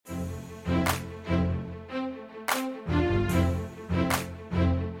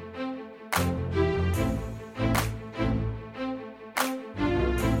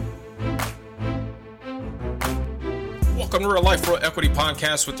Welcome to Real Life, Real Equity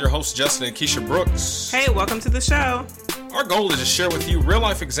Podcast with your hosts, Justin and Keisha Brooks. Hey, welcome to the show. Our goal is to share with you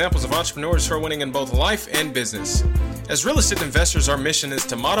real-life examples of entrepreneurs who are winning in both life and business. As real estate investors, our mission is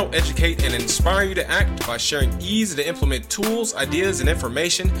to model, educate, and inspire you to act by sharing easy-to-implement tools, ideas, and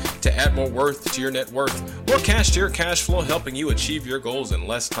information to add more worth to your net worth, more cash to your cash flow, helping you achieve your goals in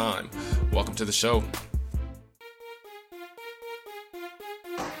less time. Welcome to the show.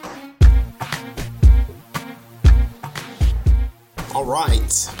 All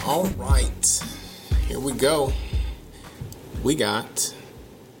right. Here we go. We got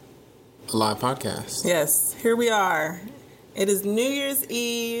a live podcast. Yes, here we are. It is New Year's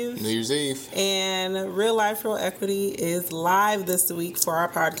Eve. And Real Life, Real Equity is live this week for our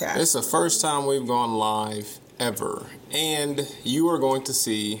podcast. It's the first time we've gone live ever. And you are going to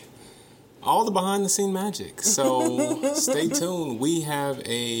see all the behind-the-scene magic. So stay tuned. We have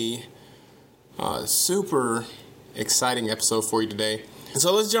a super exciting episode for you today.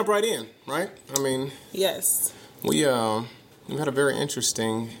 So let's jump right in, right? I mean, yes. We've had a very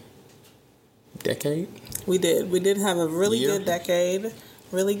interesting decade. We did. We did have a really good decade.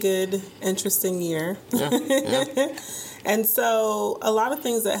 Really good, interesting year. Yeah. And so a lot of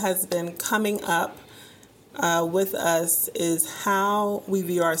things that has been coming up with us is how we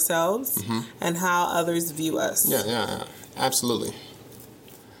view ourselves and how others view us. Yeah. Absolutely.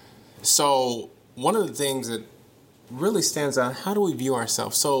 So one of the things that really stands out, how do we view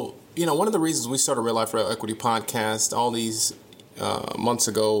ourselves? So, one of the reasons we started Real Life, Real Equity Podcast all these months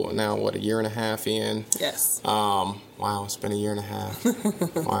ago, now, a year and a half in? Yes. Wow, it's been a year and a half.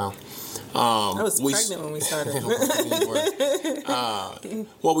 Wow. I was pregnant when we started.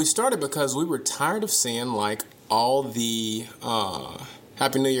 Well, we started because we were tired of seeing, all the...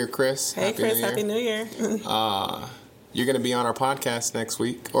 Happy New Year, Chris. Hey, Chris, Happy New Year. You're going to be on our podcast next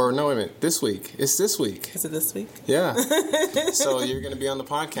week. Or no, wait a minute. This week. It's this week. Is it this week? Yeah. So you're going to be on the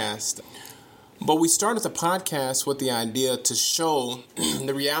podcast. But we started the podcast with the idea to show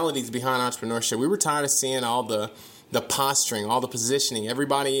the realities behind entrepreneurship. We were tired of seeing all the posturing, all the positioning.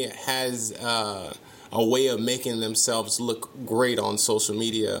 Everybody has a way of making themselves look great on social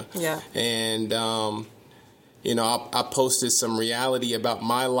media. Yeah. And... I posted some reality about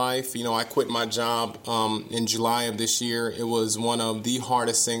my life. I quit my job in July of this year. It was one of the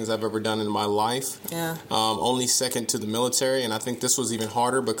hardest things I've ever done in my life. Yeah. Only second to the military. And I think this was even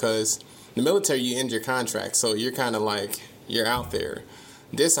harder because the military, you end your contract. So you're kind of you're out there.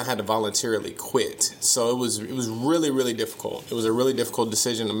 This, I had to voluntarily quit. So it was really, really difficult. It was a really difficult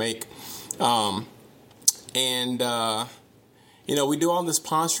decision to make. We do all this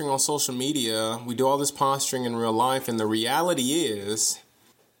posturing on social media. We do all this posturing in real life. And the reality is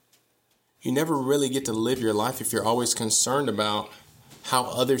you never really get to live your life if you're always concerned about how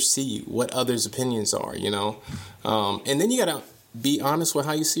others see you, what others' opinions are, And then you got to be honest with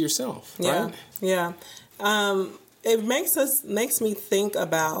how you see yourself, right? Yeah. It makes me think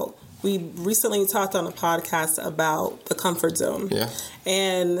about... We recently talked on a podcast about the comfort zone. Yeah.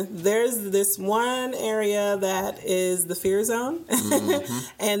 And there's this one area that is the fear zone. Mm-hmm.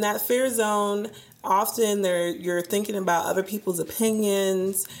 And that fear zone, often you're thinking about other people's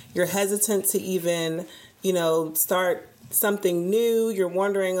opinions. You're hesitant to even, start something new. You're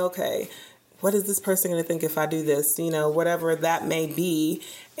wondering, okay, what is this person going to think if I do this? Whatever that may be.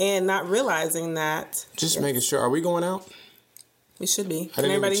 And not realizing that. Just making sure. Are we going out? We should be. I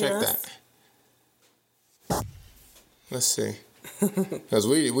didn't even check that. Let's see. Because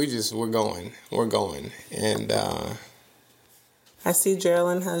we're going. We're going. And I see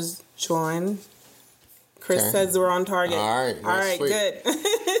Geraldine has joined. Chris says we're on target. All right, sweet. Good.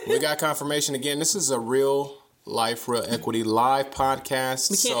 We got confirmation again. This is a Real Life, Real Equity live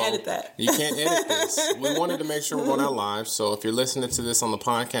podcast. We can't edit that. You can't edit this. We wanted to make sure we're going out live. So if you're listening to this on the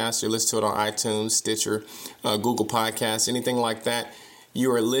podcast, you're listening to it on iTunes, Stitcher, Google Podcasts, anything like that,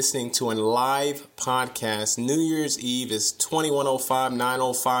 you are listening to a live podcast. New Year's Eve is 21:05,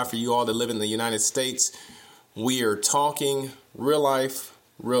 9:05 for you all that live in the United States. We are talking real life,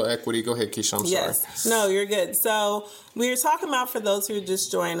 real equity. Go ahead, Keisha. I'm sorry. Yes. No, you're good. So we're talking about, for those who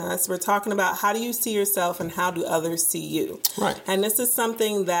just joined us, we're talking about how do you see yourself and how do others see you? Right. And this is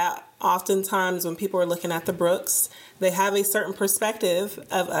something that oftentimes when people are looking at the Brooks, they have a certain perspective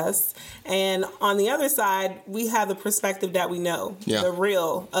of us. And on the other side, we have the perspective that we know, the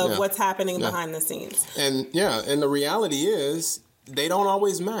real of what's happening behind the scenes. And the reality is they don't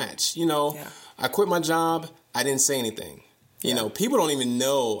always match. I quit my job. I didn't say anything. People don't even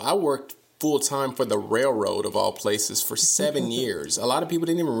know. I worked full time for the railroad of all places for 7 years. A lot of people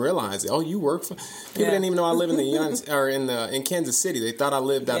didn't even realize it. Oh, you work for? People didn't even know I live in the in Kansas City. They thought I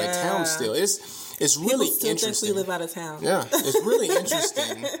lived out of town still. it's really People still interesting. think we live out of town. Yeah, it's really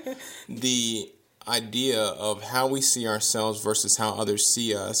interesting, the idea of how we see ourselves versus how others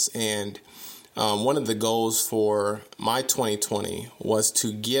see us. And one of the goals for my 2020 was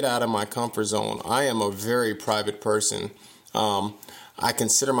to get out of my comfort zone. I am a very private person. I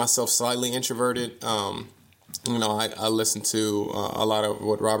consider myself slightly introverted. I listen to a lot of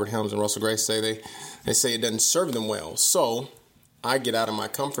what Robert Helms and Russell Grace say. They say it doesn't serve them well. So I get out of my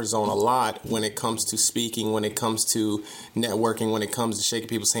comfort zone a lot when it comes to speaking, when it comes to networking, when it comes to shaking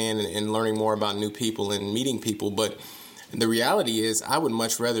people's hand and learning more about new people and meeting people. But the reality is I would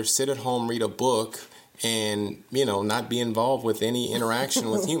much rather sit at home, read a book, and, not be involved with any interaction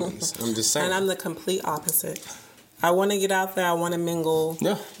with humans. I'm just saying. And I'm the complete opposite. I want to get out there. I want to mingle.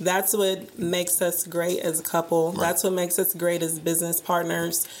 Yeah. That's what makes us great as a couple. Right. That's what makes us great as business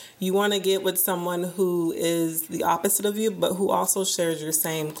partners. You want to get with someone who is the opposite of you, but who also shares your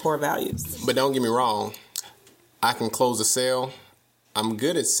same core values. But don't get me wrong. I can close a sale. I'm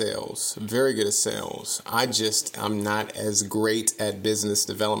good at sales, very good at sales. I'm not as great at business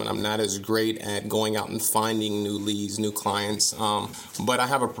development. I'm not as great at going out and finding new leads, new clients. But I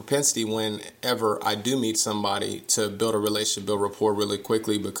have a propensity whenever I do meet somebody to build a relationship, build rapport really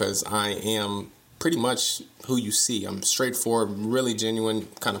quickly, because I am pretty much who you see. I'm straightforward, really genuine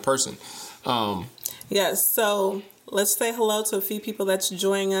kind of person. Yes, so let's say hello to a few people that's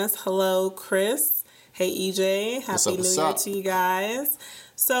joining us. Hello, Chris. Hey, EJ. Happy New Year to you guys.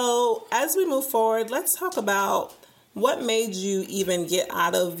 So as we move forward, let's talk about what made you even get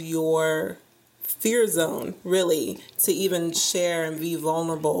out of your fear zone, really, to even share and be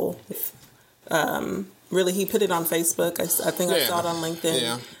vulnerable. Really, he put it on Facebook. I think I saw it on LinkedIn.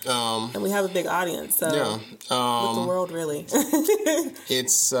 Yeah. And we have a big audience. So with the world, really.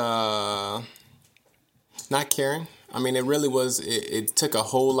 It's not caring. I mean, it really was, it took a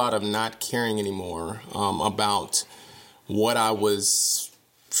whole lot of not caring anymore about what I was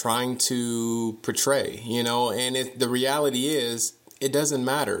trying to portray, and the reality is it doesn't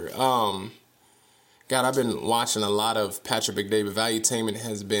matter. God, I've been watching a lot of Patrick McDavid. Valuetainment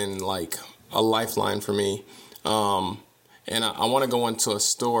has been like a lifeline for me. And I want to go into a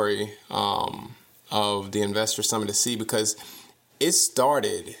story of the Investor Summit to see, because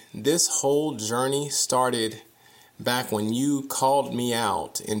this whole journey started back when you called me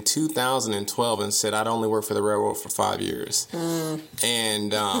out in 2012 and said I'd only work for the railroad for 5 years.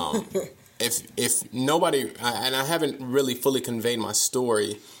 And if nobody, and I haven't really fully conveyed my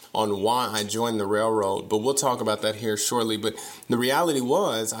story on why I joined the railroad, but we'll talk about that here shortly. But the reality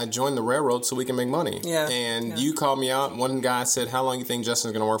was I joined the railroad so we can make money. Yeah. And you called me out. One guy said, how long do you think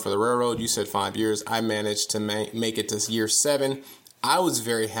Justin's going to work for the railroad? You said 5 years. I managed to make it to year 7. I was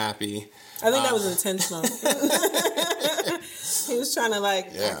very happy. I think that was intentional. He was trying to I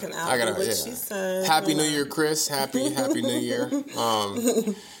can outdo what she said. Happy New Year, Chris. Happy New Year.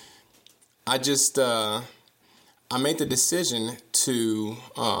 I made the decision to,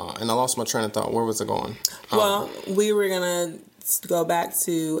 and I lost my train of thought. Where was it going? Well, we were going to go back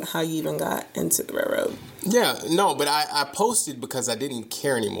to how you even got into the railroad. Yeah, no, but I posted because I didn't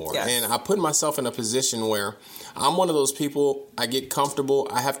care anymore. Yes. And I put myself in a position where I'm one of those people, I get comfortable.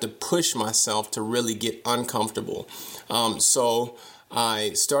 I have to push myself to really get uncomfortable. So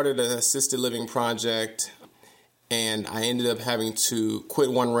I started an assisted living project, and I ended up having to quit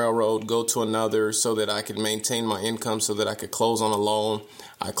one railroad, go to another so that I could maintain my income, so that I could close on a loan.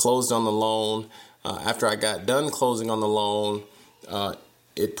 I closed on the loan. After I got done closing on the loan,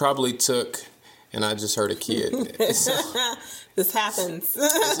 it probably took, and I just heard a kid. This happens.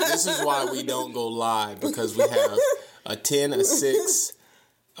 This is why we don't go live, because we have a 10, a 6,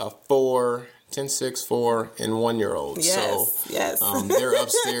 a 4, 10, 6, 4, and 1-year-old. Yes. They're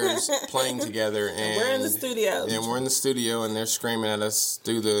upstairs playing together, and we're in the studio. And we're in the studio, and they're screaming at us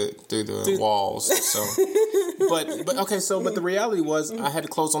through the walls. So, but okay. So, but the reality was, I had to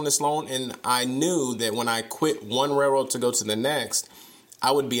close on this loan, and I knew that when I quit one railroad to go to the next,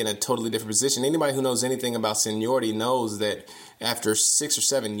 I would be in a totally different position. Anybody who knows anything about seniority knows that after 6 or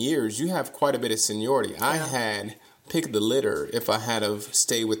 7 years, you have quite a bit of seniority. Yeah. I had picked the litter if I had have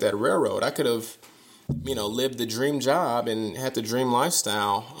stayed with that railroad. I could have, lived the dream job and had the dream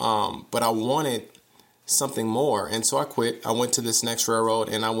lifestyle, but I wanted something more. And so I quit. I went to this next railroad,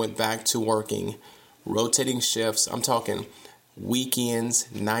 and I went back to working rotating shifts. I'm talking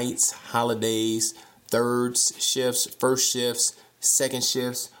weekends, nights, holidays, thirds shifts, first shifts, second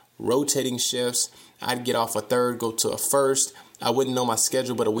shifts, rotating shifts. I'd get off a third, go to a first. I wouldn't know my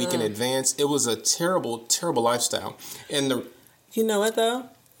schedule but a week in advance. It was a terrible, terrible lifestyle. And you know what though?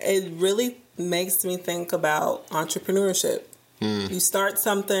 It really makes me think about entrepreneurship. You start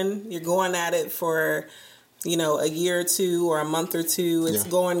something, you're going at it for, a year or two or a month or two. It's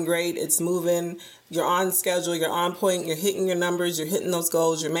going great. It's moving. You're on schedule. You're on point. You're hitting your numbers. You're hitting those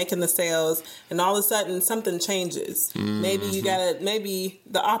goals. You're making the sales. And all of a sudden, something changes. Mm-hmm. Maybe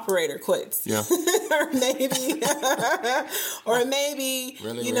the operator quits. Yeah. or maybe,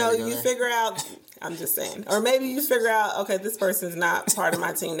 really, you figure out, I'm just saying. Or maybe you figure out, okay, this person's not part of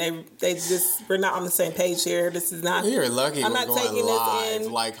my team. We're not on the same page here. This is not. You're lucky. I'm not taking live. This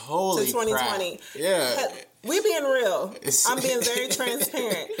in like holy to 2020. Crap. Yeah. We being real. I'm being very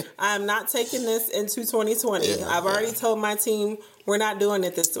transparent. I am not taking this into 2020. Yeah, I've already told my team we're not doing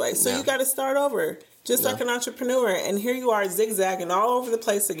it this way. So you got to start over. Just like an entrepreneur. And here you are zigzagging all over the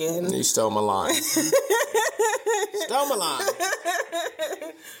place again. You stole my line. Stole my line.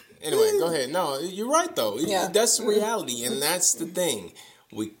 Anyway, go ahead. No, you're right, though. Yeah. That's the reality, and that's the thing.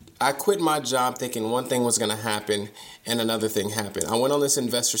 I quit my job thinking one thing was going to happen, and another thing happened. I went on this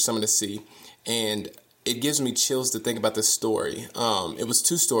investor summit to see, and it gives me chills to think about this story. It was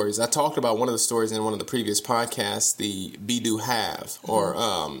two stories. I talked about one of the stories in one of the previous podcasts, the Be Do Have, or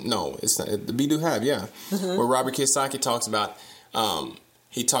no, it's not the Be Do Have, yeah, where Robert Kiyosaki talks about.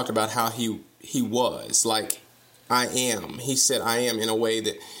 He talked about how he was like, I am. He said, I am in a way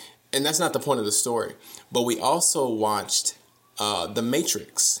that. And that's not the point of the story. But we also watched The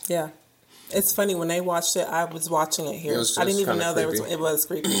Matrix. Yeah. It's funny, when they watched it, I was watching it here. I didn't even know it was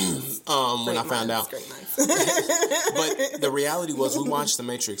creepy. When I found out. But the reality was we watched The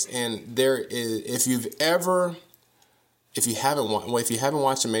Matrix. And there is, if you haven't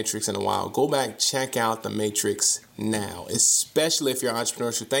watched The Matrix in a while, go back, check out The Matrix now, especially if you're an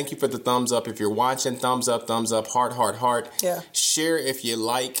entrepreneur. So thank you for the thumbs up. If you're watching, thumbs up, heart. Yeah. Share if you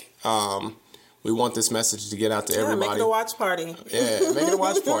like. We want this message to get out to everybody. Make it a watch party. Yeah, make it a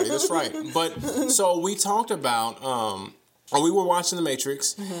watch party. That's right. But so we talked about, we were watching The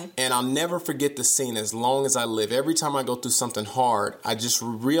Matrix, and I'll never forget the scene as long as I live. Every time I go through something hard, I just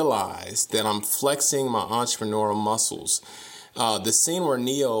realize that I'm flexing my entrepreneurial muscles. The scene where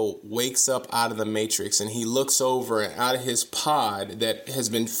Neo wakes up out of the Matrix and he looks over out of his pod that has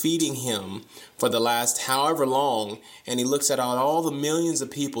been feeding him for the last however long, and he looks at all the millions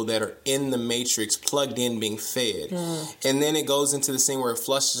of people that are in the Matrix plugged in being fed. And then it goes into the scene where it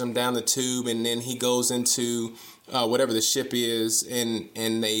flushes him down the tube, and then he goes into whatever the ship is, and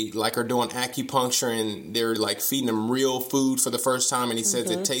they like are doing acupuncture, and they're like feeding him real food for the first time, and he says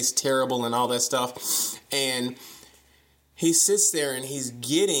it tastes terrible and all that stuff. And he sits there and he's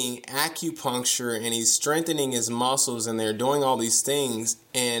getting acupuncture and he's strengthening his muscles, and they're doing all these things.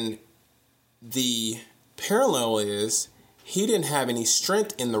 And the parallel is he didn't have any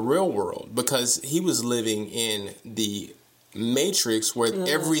strength in the real world because he was living in the Matrix where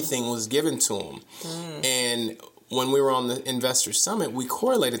everything was given to him. And when we were on the Investor Summit, we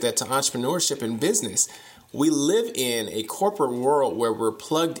correlated that to entrepreneurship and business. We live in a corporate world where we're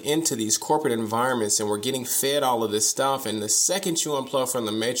plugged into these corporate environments and we're getting fed all of this stuff. And the second you unplug from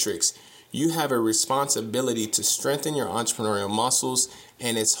the Matrix, you have a responsibility to strengthen your entrepreneurial muscles,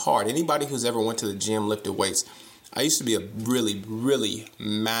 and it's hard. Anybody who's ever went to the gym, lifted weights. I used to be a really, really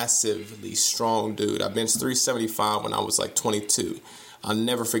massively strong dude. I benched 375 when I was like 22. I'll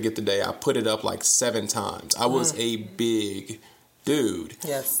never forget the day I put it up like 7 times. I was a big dude.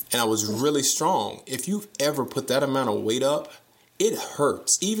 Yes. And I was really strong. If you've ever put that amount of weight up, it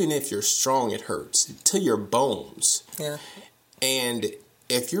hurts. Even if you're strong, it hurts to your bones. Yeah. And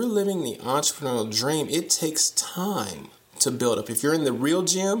if you're living the entrepreneurial dream, it takes time to build up. If you're in the real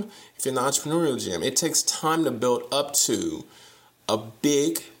gym, if you're in the entrepreneurial gym, it takes time to build up to a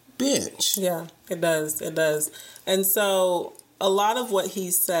big bench. Yeah, it does. It does. And so a lot of what he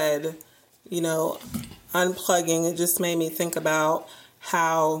said, unplugging, it just made me think about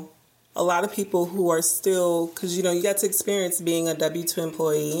how a lot of people who are still, because you got to experience being a W-2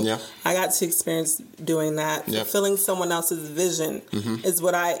 employee. Yeah. I got to experience doing that. Yeah. Fulfilling someone else's vision is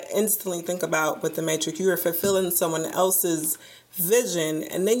what I instantly think about with the Matrix. You are fulfilling someone else's vision,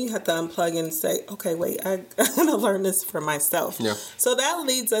 and then you have to unplug and say, okay, wait, I gotta learn this for myself. Yeah. So that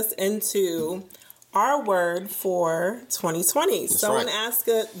leads us into our word for 2020. That's Someone right. asked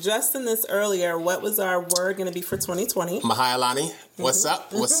Justin this earlier. What was our word going to be for 2020? Mahayalani, what's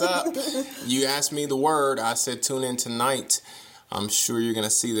up? What's up? You asked me the word. I said tune in tonight. I'm sure you're going to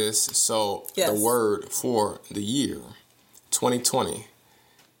see this. So the word for the year 2020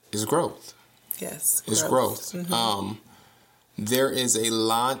 is growth. Yes. Is growth. There is a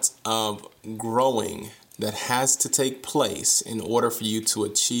lot of growing that has to take place in order for you to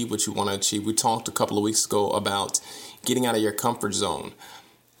achieve what you want to achieve. We talked a couple of weeks ago about getting out of your comfort zone.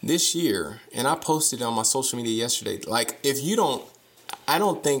 this year, and I posted on my social media yesterday, like, if you don't, I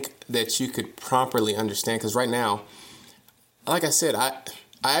don't think that you could properly understand, because right now, like I said, I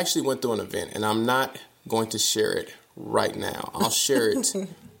actually went through an event, and I'm not going to share it right now. I'll share it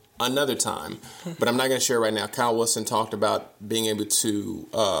another time, but I'm not going to share it right now. Kyle Wilson talked about being able to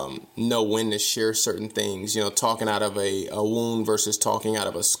know when to share certain things, talking out of a wound versus talking out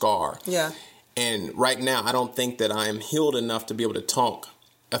of a scar. Yeah. And right now, I don't think that I am healed enough to be able to talk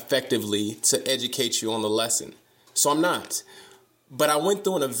effectively to educate you on the lesson. So I'm not. But I went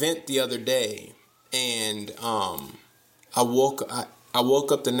through an event the other day, and I woke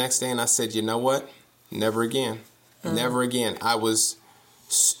up the next day and I said, you know what? Never again. Never again. I was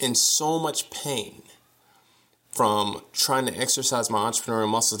in so much pain from trying to exercise my entrepreneurial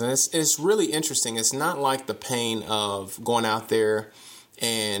muscles. And it's really interesting. It's not like the pain of going out there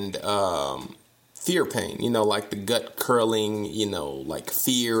and fear pain, like the gut curling, like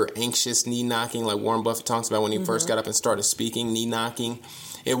fear, anxious, knee knocking, like Warren Buffett talks about when he first got up and started speaking, knee knocking.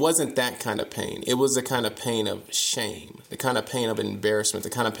 It wasn't that kind of pain. It was the kind of pain of shame, the kind of pain of embarrassment, the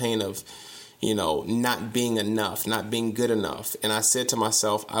kind of pain of, not being enough, not being good enough. And I said to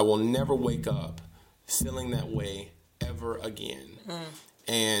myself, I will never wake up feeling that way ever again.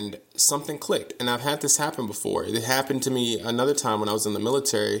 And something clicked. And I've had this happen before. It happened to me another time when I was in the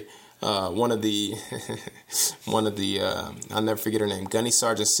military. One of the, I'll never forget her name, Gunny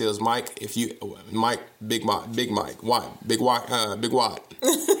Sergeant Seals, Big Watt, Mike Watkins.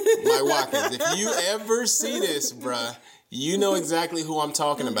 If you ever see this, bruh, you know exactly who I'm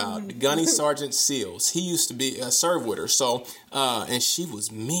talking about. Gunny Sergeant Seals. He used to be serve with her. So, and she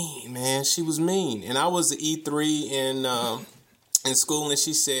was mean, man. She was mean. And I was the E3 in school, and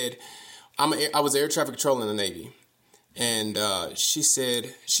she said, I was air traffic controller in the Navy. And she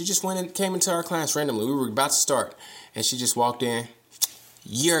said, she just went and came into our class randomly. We were about to start. And she just walked in.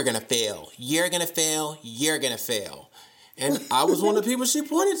 You're going to fail. You're going to fail. You're going to fail. And I was one of the people she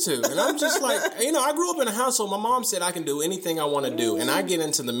pointed to. And I'm just like, I grew up in a household. My mom said I can do anything I want to do. And I get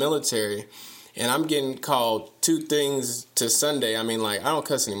into the military, and I'm getting called 2 things to Sunday. I mean, like, I don't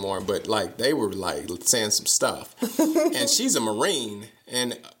cuss anymore, but, like, they were, like, saying some stuff. And she's a Marine,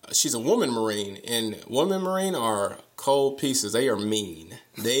 and she's a woman Marine. And women Marine are cold pieces. They are mean.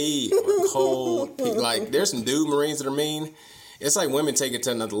 They are cold. Like, there's some dude Marines that are mean. It's like women take it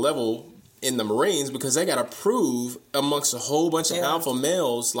to another level in the Marines because they got to prove amongst a whole bunch of alpha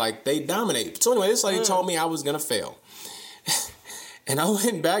males, like, they dominate. So anyway, this lady told me I was going to fail. And I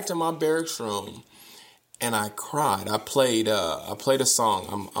went back to my barracks room and I cried. I played a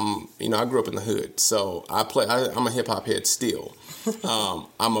song. I grew up in the hood, so I'm a hip hop head still. I'm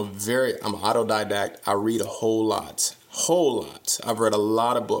autodidact. I read a whole lot. I've read a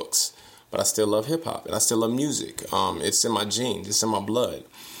lot of books, but I still love hip hop and I still love music. It's in my genes. It's in my blood.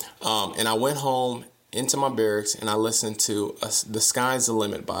 And I went home into my barracks and I listened to The Sky's the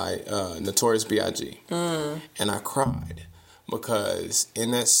Limit by Notorious B.I.G. And I cried because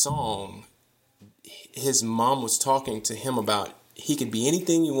in that song, his mom was talking to him about he could be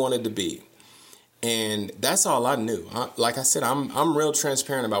anything you wanted to be. And that's all I knew. Like I said, I'm real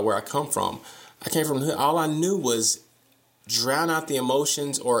transparent about where I come from. I came from the hood. All I knew was drown out the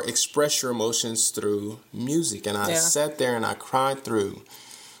emotions or express your emotions through music. And I sat there and I cried through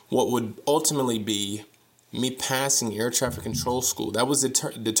what would ultimately be me passing air traffic control school. That was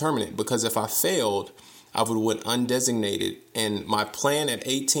determinant because if I failed, I would have went undesignated. And my plan at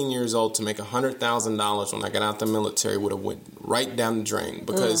 18 years old to make $100,000 when I got out the military would have went right down the drain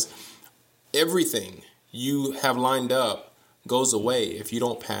because everything you have lined up goes away if you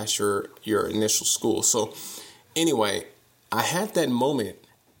don't pass your initial school. So anyway, I had that moment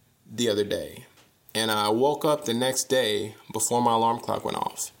the other day, and I woke up the next day before my alarm clock went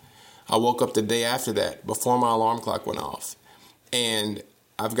off. I woke up the day after that before my alarm clock went off, and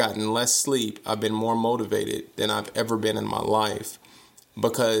I've gotten less sleep. I've been more motivated than I've ever been in my life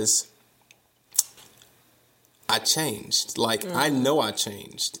because I changed. Like, I know I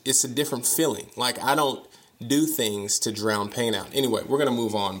changed. It's a different feeling. Like, I don't do things to drown pain out. Anyway, we're going to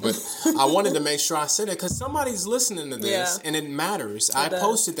move on. But I wanted to make sure I said it because somebody's listening to this and it matters. I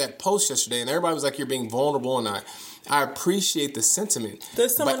posted that post yesterday and everybody was like, you're being vulnerable. And I appreciate the sentiment.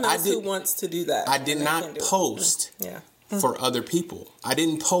 There's someone else who wants to do that. I did not post for other people. I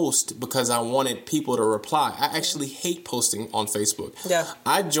didn't post because I wanted people to reply. I actually hate posting on Facebook. Yeah.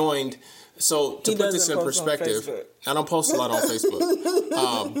 I joined... So to put this in perspective, I don't post a lot on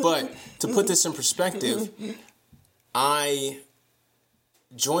Facebook, but to put this in perspective, I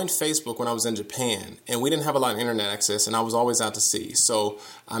joined Facebook when I was in Japan, and we didn't have a lot of internet access, and I was always out to sea. So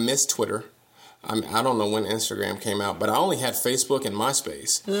I missed Twitter. I don't know when Instagram came out, but I only had Facebook and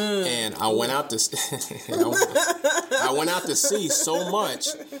MySpace, and I went out to I went out to see so much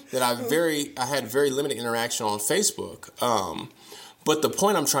that I had very limited interaction on Facebook. But the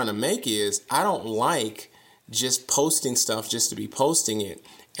point I'm trying to make is I don't like just posting stuff just to be posting it.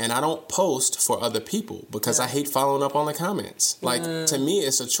 And I don't post for other people because I hate following up on the comments. Like, to me,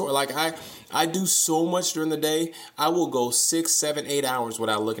 it's a chore. Like, I do so much during the day. I will go 6, 7, 8 hours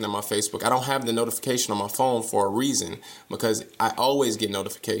without looking at my Facebook. I don't have the notification on my phone for a reason because I always get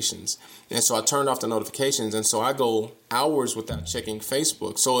notifications. And so I turned off the notifications. And so I go hours without checking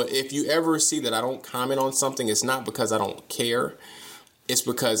Facebook. So if you ever see that I don't comment on something, it's not because I don't care. It's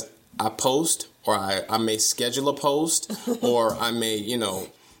because I post, or I may schedule a post, or I may,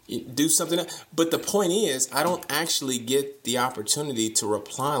 do something. But the point is, I don't actually get the opportunity to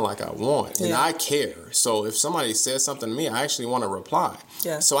reply like I want. And I care. So if somebody says something to me, I actually want to reply.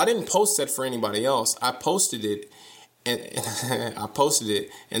 Yeah. So I didn't post that for anybody else. I posted it, and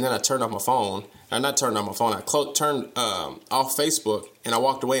then I turned off my phone. I not turned off my phone. I turned off Facebook, and I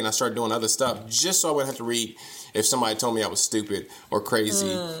walked away and I started doing other stuff just so I wouldn't have to read if somebody told me I was stupid or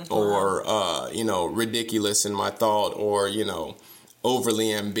crazy or ridiculous in my thought or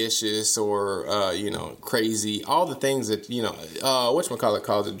overly ambitious or crazy, all the things that whatchamacallit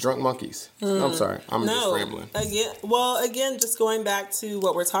calls it, drunk monkeys. I'm sorry, I'm just rambling again, just going back to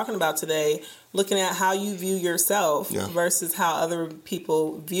what we're talking about today, looking at how you view yourself versus how other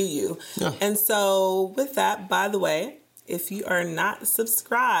people view you. And so with that, by the way, if you are not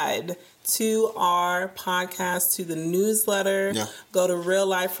subscribed to our podcast, to the newsletter, go to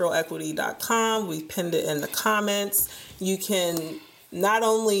realliferealequity.com. We pinned it in the comments. You can not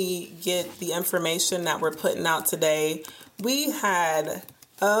only get the information that we're putting out today, we had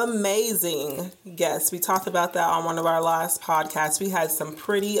amazing guests. We talked about that on one of our last podcasts. We had some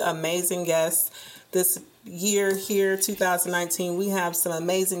pretty amazing guests this year here, 2019. We have some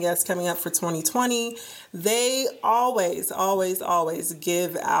amazing guests coming up for 2020. They always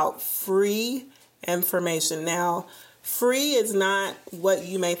give out free information. Now, free is not what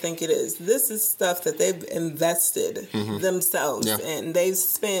you may think it is. This is stuff that they've invested themselves in. They've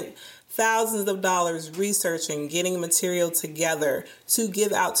spent thousands of dollars researching, getting material together to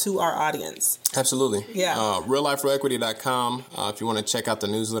give out to our audience. Absolutely. Yeah. realliferealequity.com. If you want to check out the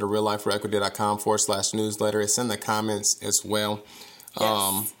newsletter, realliferealequity.com/newsletter. It's in the comments as well.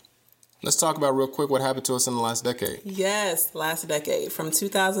 Yes. Let's talk about real quick what happened to us in the last decade. Yes, last decade, from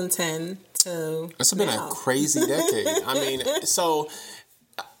 2010 to It's been a crazy decade. I mean, so...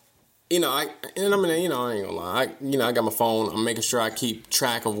 I ain't gonna lie. I got my phone. I'm making sure I keep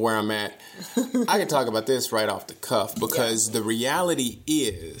track of where I'm at. I can talk about this right off the cuff because the reality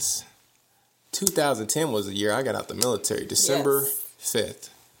is 2010 was the year I got out the military. December 5th,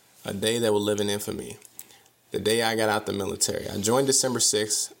 a day that will live in infamy. The day I got out the military. I joined December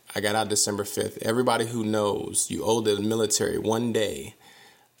 6th. I got out December 5th. Everybody who knows, you owe the military one day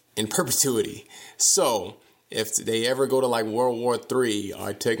in perpetuity. So... if they ever go to like World War III,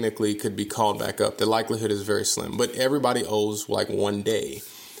 I technically could be called back up. The likelihood is very slim. But everybody owes like one day.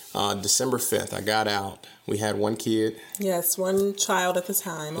 December 5th, I got out. We had one kid. Yes, one child at the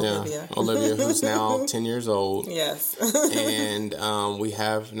time, Olivia. Olivia, who's now 10 years old. Yes. And we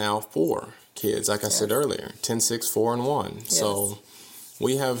have now 4 kids, like I said earlier. 10, 6, 4, and 1. Yes. So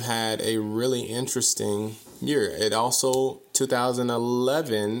we have had a really interesting year. It also,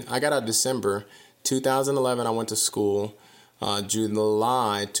 2011, I got out December 2011, I went to school.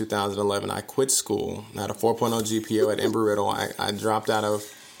 July 2011, I quit school. I had a 4.0 GPA at Embry-Riddle. I dropped out of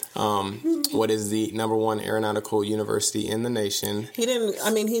what is the #1 aeronautical university in the nation. He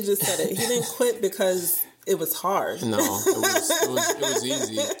just said it. He didn't quit because it was hard. No, it was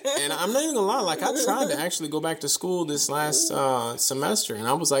easy. And I'm not even gonna lie, like I tried to actually go back to school this last semester, and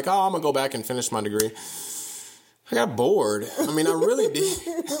I was like, I'm gonna go back and finish my degree. I got bored. I mean, I really did.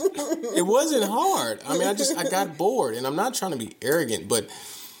 It wasn't hard. I mean, I got bored. And I'm not trying to be arrogant, but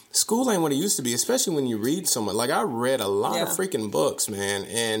school ain't what it used to be, especially when you read so much. Like, I read a lot of freaking books, man.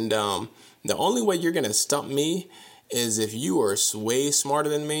 And the only way you're going to stump me is if you are way smarter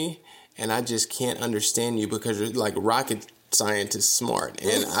than me, and I just can't understand you because you're like rocket scientist smart.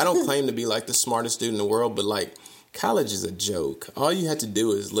 And I don't claim to be like the smartest dude in the world, but like, college is a joke. All you have to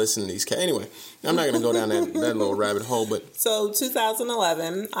do is listen to these. Anyway, I'm not going to go down that little rabbit hole. But so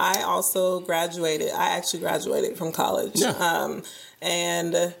 2011, I also graduated. I actually graduated from college. Yeah.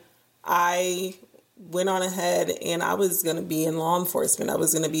 And I went on ahead and I was going to be in law enforcement. I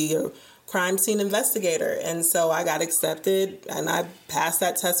was going to be a crime scene investigator. And so I got accepted and I passed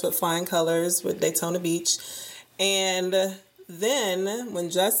that test with flying colors with Daytona Beach. And then when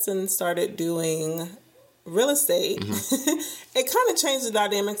Justin started doing real estate, it kind of changed the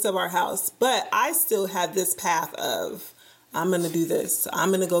dynamics of our house. But I still had this path of, I'm going to do this. I'm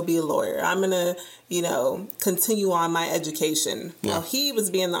going to go be a lawyer. I'm going to, continue on my education. Yeah. While he was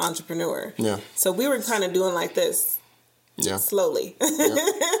being the entrepreneur. Yeah. So we were kind of doing like this. Yeah. Slowly. Yeah.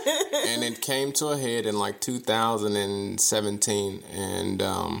 And it came to a head in like 2017. And,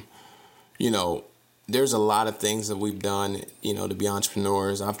 there's a lot of things that we've done, to be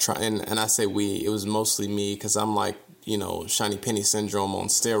entrepreneurs. I've tried, and I say we, it was mostly me because I'm like, shiny penny syndrome on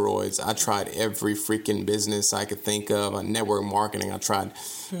steroids. I tried every freaking business I could think of. Network marketing. I tried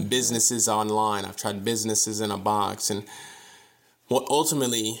businesses online. I've tried businesses in a box. And what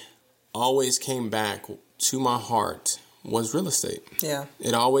ultimately always came back to my heart was real estate. Yeah.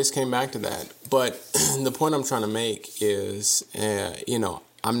 It always came back to that. But the point I'm trying to make is,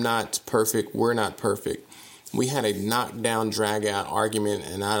 I'm not perfect. We're not perfect. We had a knockdown, drag out argument,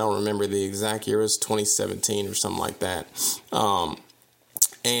 and I don't remember the exact year. It was 2017 or something like that.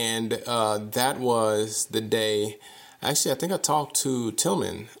 That was the day. Actually, I think I talked to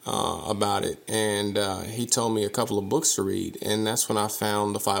Tillman about it, and he told me a couple of books to read, and that's when I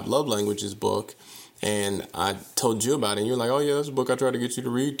found the 5 Love Languages book. And I told you about it, and you're like, oh, yeah, that's a book I tried to get you to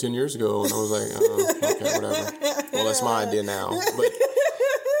read 10 years ago. And I was like, okay, whatever. Well, that's my idea now.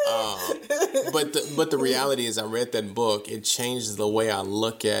 But the reality is I read that book. It changed the way I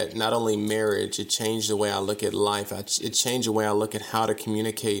look at not only marriage, it changed the way I look at life. It changed the way I look at how to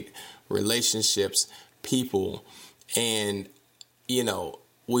communicate relationships, people. And,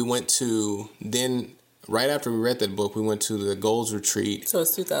 we went to then... Right after we read that book, we went to the Goals Retreat. So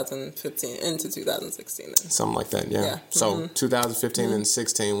it's 2015 into 2016 then. Something like that, yeah. So 2015 and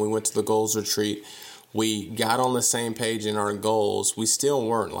 16, we went to the Goals Retreat. We got on the same page in our goals. We still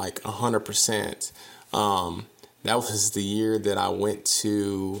weren't like 100%. That was the year that I went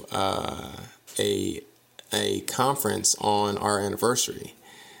to a conference on our anniversary.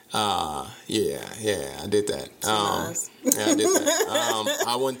 I did that. Nice. Yeah, I did that.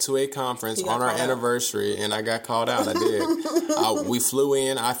 I went to a conference on our anniversary, and I got called out. I did. We flew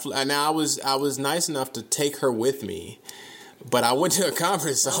in. I was nice enough to take her with me, but I went to a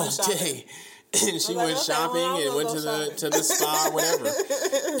conference all day, and she went shopping and went to the spa, or whatever.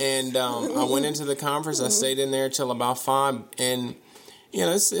 And I went into the conference. I stayed in there till about 5, and.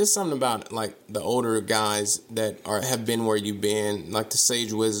 It's something about like the older guys that have been where you've been, like the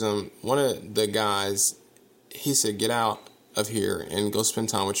sage wisdom. One of the guys, he said, "Get out of here and go spend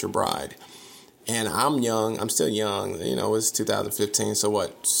time with your bride." And I'm young. I'm still young. It was 2015. So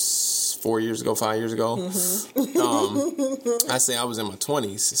what? 5 years ago. I say I was in my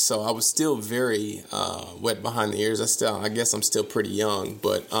 20s, so I was still very wet behind the ears. I guess I'm still pretty young,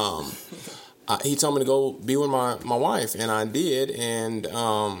 but. He told me to go be with my wife, and I did. And,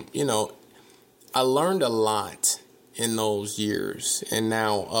 I learned a lot in those years. And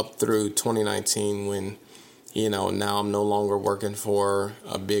now up through 2019 when, now I'm no longer working for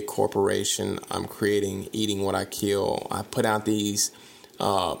a big corporation. I'm creating Eating What I Kill. I put out these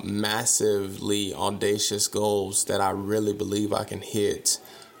massively audacious goals that I really believe I can hit.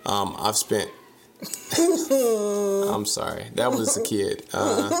 I've spent... I'm sorry. That was the kid.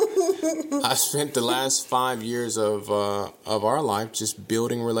 I spent the last 5 years of our life just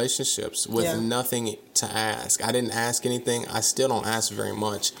building relationships with nothing to ask. I didn't ask anything. I still don't ask very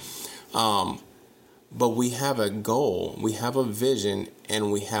much. But we have a goal, we have a vision,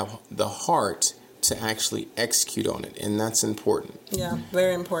 and we have the heart to actually execute on it. And that's important. Yeah,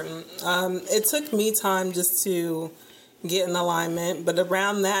 very important. It took me time just to get in alignment, but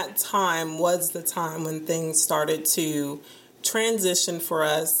around that time was the time when things started to transition for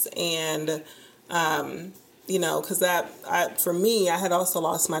us. And because for me, I had also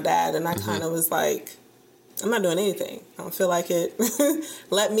lost my dad, and I kind of was like, I'm not doing anything. I don't feel like it.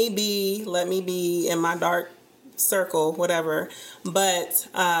 Let me be in my dark circle, whatever. But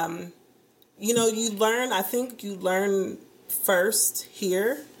you learn. I think you learn first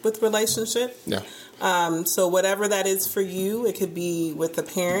here with relationship. Yeah. So whatever that is for you, it could be with a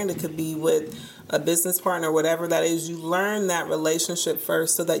parent, it could be with a business partner, whatever that is, you learn that relationship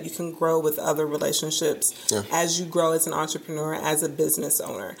first so that you can grow with other relationships as you grow as an entrepreneur, as a business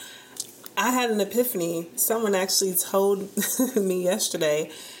owner. I had an epiphany. Someone actually told me yesterday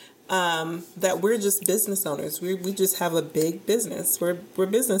that we're just business owners. We just have a big business. We're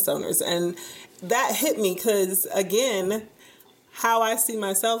business owners. And that hit me because, again, how I see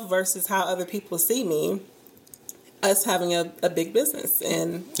myself versus how other people see me, us having a big business,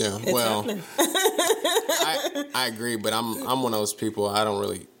 and it's happening. I agree, but I'm one of those people. I don't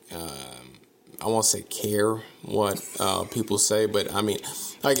really. I won't say care what people say, but I mean,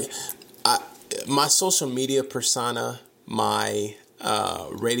 like, my social media persona, my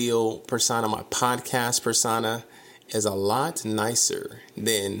radio persona, my podcast persona is a lot nicer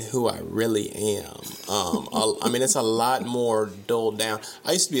than who I really am. I mean, it's a lot more dulled down.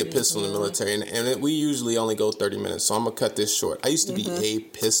 I used to be a pistol in the military, and we usually only go 30 minutes, so I'm going to cut this short. I used to be a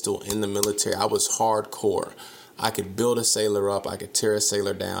pistol in the military. I was hardcore. I could build a sailor up. I could tear a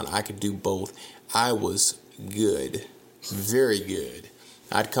sailor down. I could do both. I was good. Very good.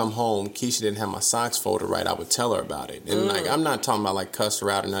 I'd come home. Keisha didn't have my socks folded right. I would tell her about it. And like, I'm not talking about like cuss her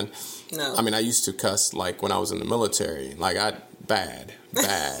out or nothing. No. I mean, I used to cuss like when I was in the military. Like bad.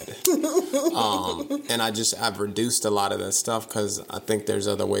 And I've reduced a lot of that stuff because I think there's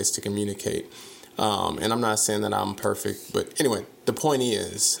other ways to communicate. And I'm not saying that I'm perfect, but anyway, the point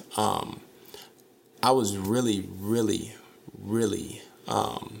is, I was really, really, really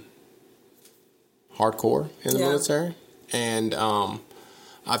hardcore in the military, and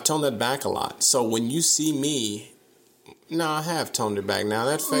I've toned that back a lot. So when you see me, no, I have toned it back. Now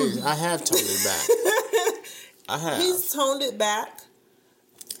that phase, I have toned it back. I have. He's toned it back,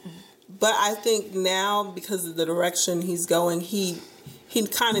 but I think now because of the direction he's going, he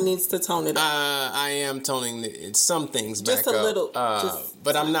kind of needs to tone it up. I am toning some things back just a little,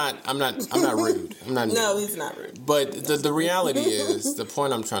 but I'm not rude. I'm not. No, he's not rude. But the reality is, the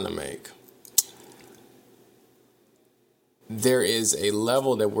point I'm trying to make. There is a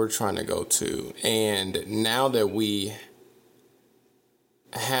level that we're trying to go to, and now that we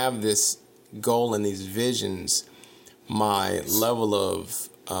have this goal and these visions, my level of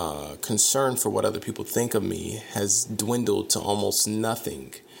concern for what other people think of me has dwindled to almost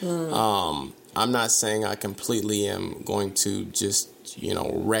nothing. I'm not saying I completely am going to just,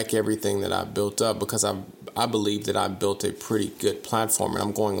 wreck everything that I built up, because I believe that I built a pretty good platform, and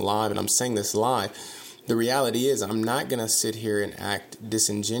I'm going live, and I'm saying this live. The reality is, I'm not going to sit here and act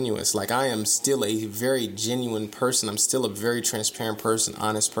disingenuous. Like, I am still a very genuine person. I'm still a very transparent person,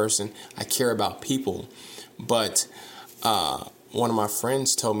 honest person. I care about people. But one of my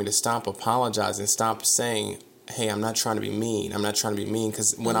friends told me to stop apologizing, stop saying, hey, I'm not trying to be mean. I'm not trying to be mean.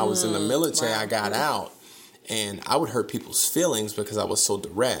 Because when I was in the military, I got out, and I would hurt people's feelings because I was so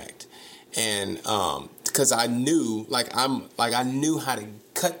direct. And because I knew, I knew how to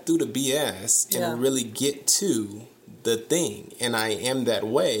cut through the BS and really get to the thing. And I am that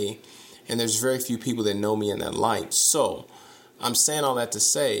way. And there's very few people that know me in that light. So I'm saying all that to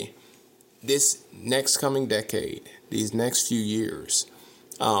say, this next coming decade, these next few years,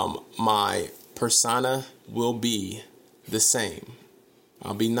 my persona will be the same.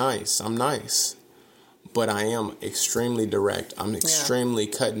 I'll be nice. I'm nice. But I am extremely direct. I'm extremely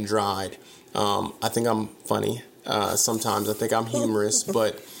cut and dried. I think I'm funny. Sometimes I think I'm humorous,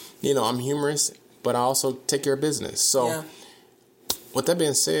 but I'm humorous, but I also take care of business. So with that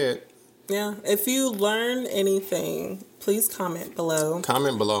being said, if you learn anything, please comment below.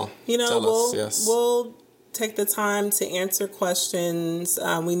 Comment below. Tell us. We'll take the time to answer questions.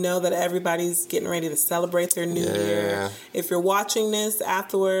 We know that everybody's getting ready to celebrate their new year. If you're watching this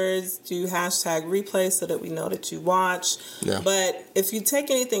afterwards, do #replay so that we know that you watch. But if you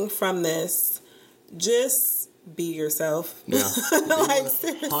take anything from this, just be yourself. Like,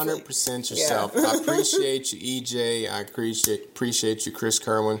 100% yourself. I appreciate you, EJ. I appreciate you, Chris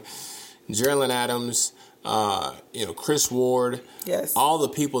Kerwin, Geraldine Adams, Chris Ward, all the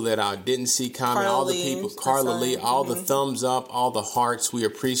people that I didn't see comment, all the people, Carla Lee, all the thumbs up, all the hearts. We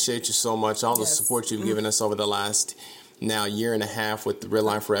appreciate you so much. All the support you've given us over the last now year and a half with the Real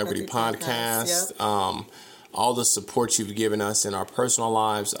Life for Equity podcast. All the support you've given us in our personal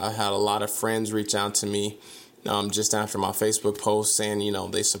lives. I had a lot of friends reach out to me just after my Facebook post saying,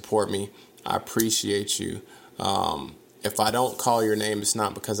 they support me. I appreciate you. If I don't call your name, it's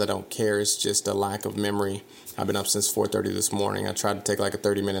not because I don't care. It's just a lack of memory. I've been up since 4:30 this morning. I tried to take like a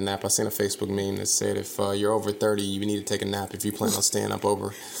 30-minute nap. I seen a Facebook meme that said if you're over 30, you need to take a nap if you plan on staying up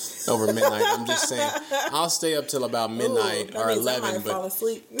over midnight. I'm just saying, I'll stay up till about midnight or 11. I might fall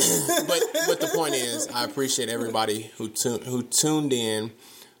asleep. but the point is, I appreciate everybody who tuned in,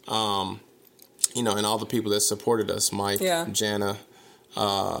 and all the people that supported us, Mike, Jana,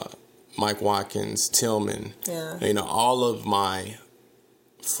 Mike Watkins, Tillman, all of my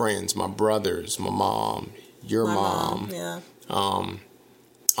friends, my brothers, my mom, your mom,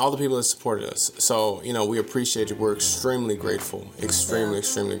 all the people that supported us. So, we appreciate you. We're extremely grateful,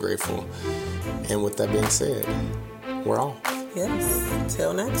 extremely grateful. And with that being said, we're off. Yes.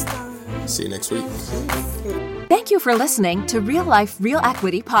 Till next time. See you next week. Thank you for listening to Real Life, Real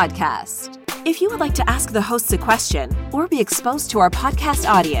Equity podcast. If you would like to ask the hosts a question or be exposed to our podcast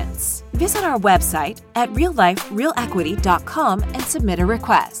audience, visit our website at realliferealequity.com and submit a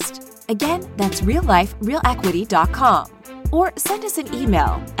request. Again, that's realliferealequity.com. Or send us an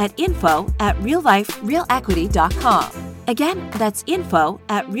email at info@realliferealequity.com. Again, that's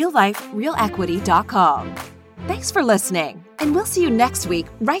info@realliferealequity.com. Thanks for listening, and we'll see you next week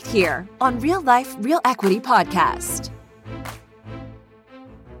right here on Real Life Real Equity Podcast.